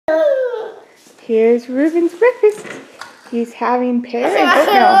Here's Ruben's breakfast. He's having pear and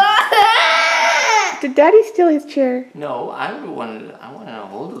oatmeal. Did Daddy steal his chair? No, I wanted to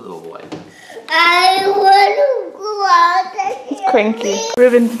hold the little boy. I want to go out. He's cranky.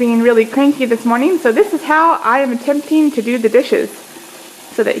 Ruben's being really cranky this morning, so this is how I am attempting to do the dishes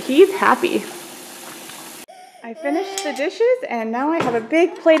so that he's happy. I finished the dishes and now I have a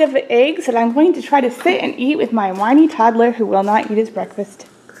big plate of eggs that I'm going to try to sit and eat with my whiny toddler who will not eat his breakfast.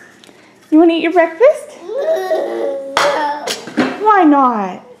 You want to eat your breakfast? No. Why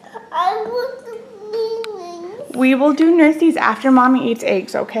not? I want to eat. We will do nursies after Mommy eats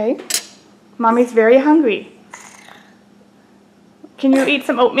eggs, okay? Mommy's very hungry. Can you eat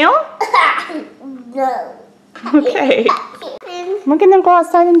some oatmeal? No. Okay. We're gonna go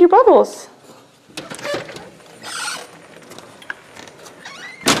outside and do bubbles.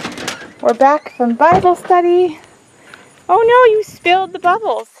 We're back from Bible study. Oh no, you spilled the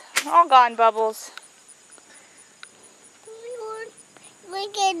bubbles. All gone, Bubbles. We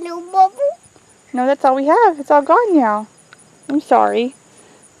get new bubble? No, that's all we have. It's all gone now. I'm sorry.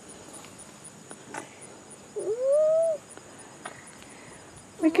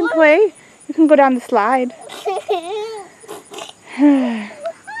 We can play. You can go down the slide.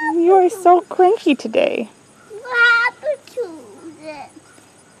 You are so cranky today. What happened to this?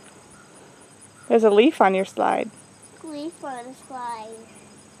 There's a leaf on your slide. Leaf on the slide.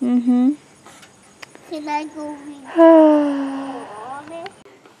 Mm-hmm. Can I go read on it?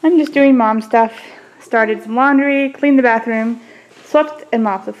 I'm just doing mom stuff. Started some laundry, cleaned the bathroom, swept and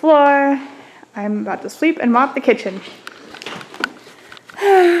mopped the floor. I'm about to sweep and mop the kitchen.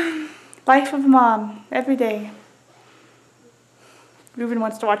 Life of a mom, every day. Ruben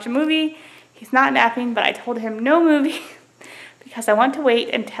wants to watch a movie. He's not napping, but I told him no movie because I want to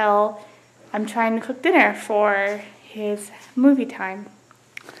wait until I'm trying to cook dinner for his movie time.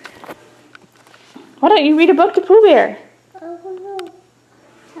 Why don't you read a book to Pooh Bear? I don't know.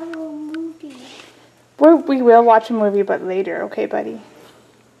 Have a movie. We will watch a movie, but later, okay, buddy?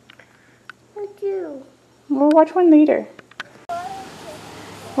 I do. We'll watch one later.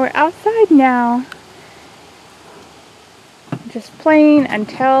 We're outside now. Just playing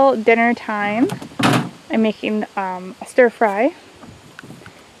until dinner time. I'm making a stir fry.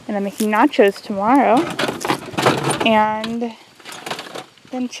 And I'm making nachos tomorrow. And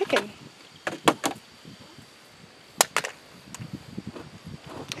then chicken.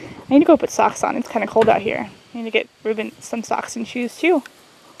 I need to go put socks on. It's kind of cold out here. I need to get Ruben some socks and shoes too.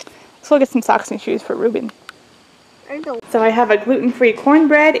 So we'll get some socks and shoes for Ruben. So I have a gluten-free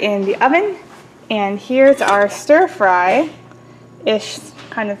cornbread in the oven. And here's our stir-fry-ish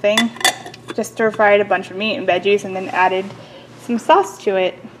kind of thing. Just stir-fried a bunch of meat and veggies and then added some sauce to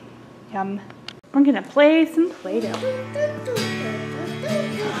it. Yum. We're gonna play some Play-Doh.